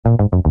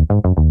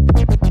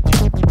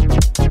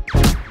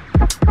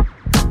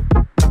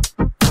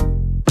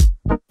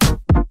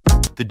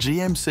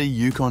GMC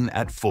Yukon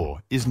AT4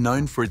 is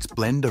known for its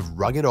blend of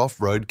rugged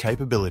off-road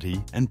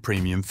capability and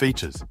premium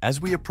features. As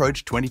we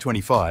approach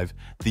 2025,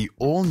 the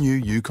all-new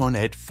Yukon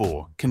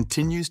AT4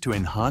 continues to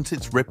enhance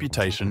its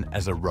reputation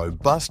as a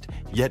robust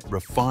yet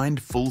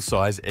refined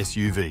full-size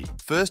SUV.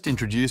 First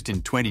introduced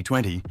in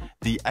 2020,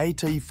 the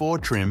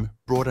AT4 trim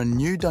brought a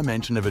new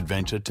dimension of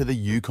adventure to the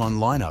Yukon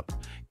lineup,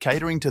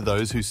 catering to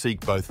those who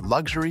seek both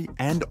luxury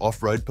and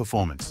off-road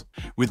performance.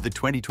 With the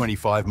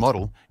 2025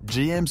 model,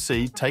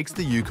 GMC takes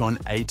the Yukon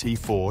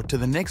AT4 to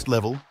the next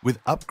level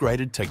with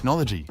upgraded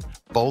technology,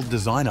 bold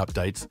design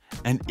updates,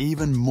 and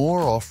even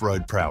more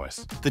off-road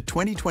prowess. The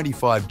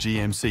 2025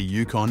 GMC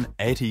Yukon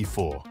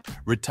AT4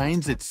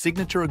 retains its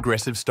signature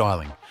aggressive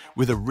styling,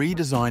 with a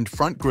redesigned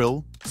front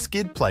grille,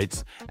 skid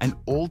plates, and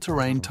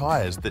all-terrain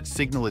tyres that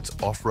signal its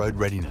off-road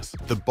readiness.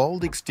 The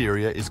bold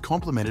exterior is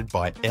complemented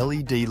by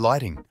LED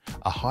lighting,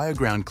 a higher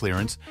ground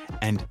clearance,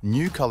 and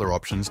new colour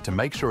options to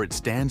make sure it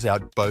stands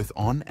out both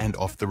on and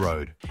off the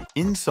road.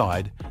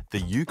 Inside, the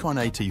Yukon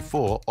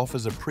AT4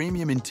 offers a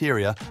premium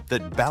interior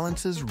that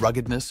balances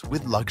ruggedness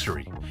with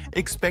luxury.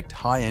 Expect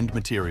high-end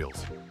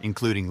materials,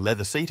 including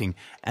leather seating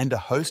and a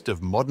host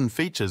of modern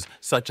features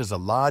such as a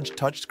large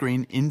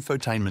touchscreen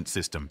infotainment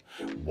system,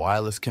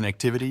 wireless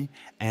connectivity,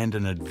 and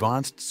an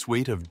advanced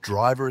suite of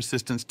driver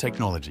assistance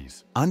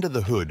technologies. Under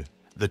the hood,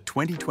 the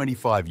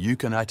 2025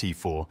 Yukon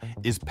AT4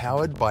 is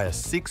powered by a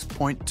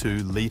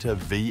 6.2-litre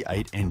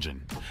V8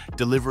 engine,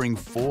 delivering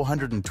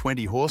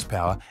 420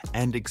 horsepower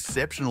and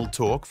exceptional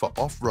torque for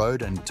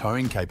off-road and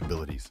towing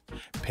capabilities.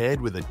 Paired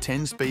with a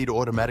 10-speed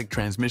automatic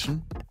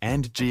transmission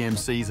and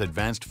GMC's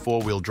advanced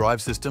four-wheel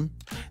drive system,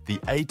 the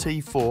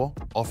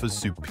AT4 offers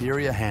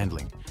superior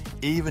handling,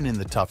 even in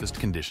the toughest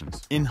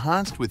conditions.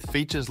 Enhanced with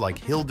features like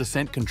hill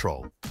descent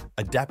control,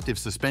 adaptive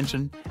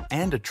suspension,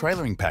 and a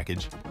trailering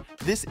package,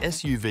 this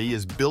SUV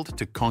is built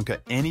to conquer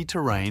any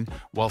terrain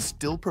while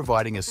still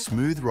providing a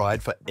smooth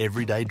ride for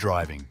everyday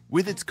driving.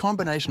 With its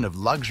combination of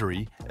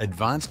luxury,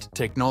 advanced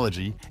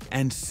technology,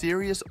 and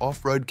serious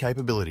off-road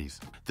capabilities,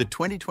 the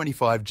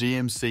 2025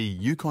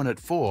 GMC Yukon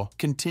AT4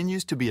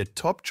 continues to be a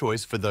top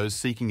choice for those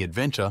seeking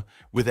adventure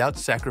without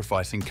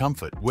sacrificing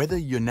comfort. Whether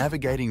you're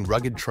navigating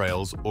rugged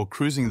trails or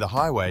cruising the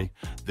highway,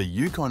 the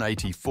Yukon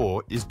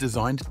AT4 is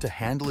designed to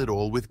handle it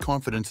all with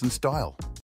confidence and style.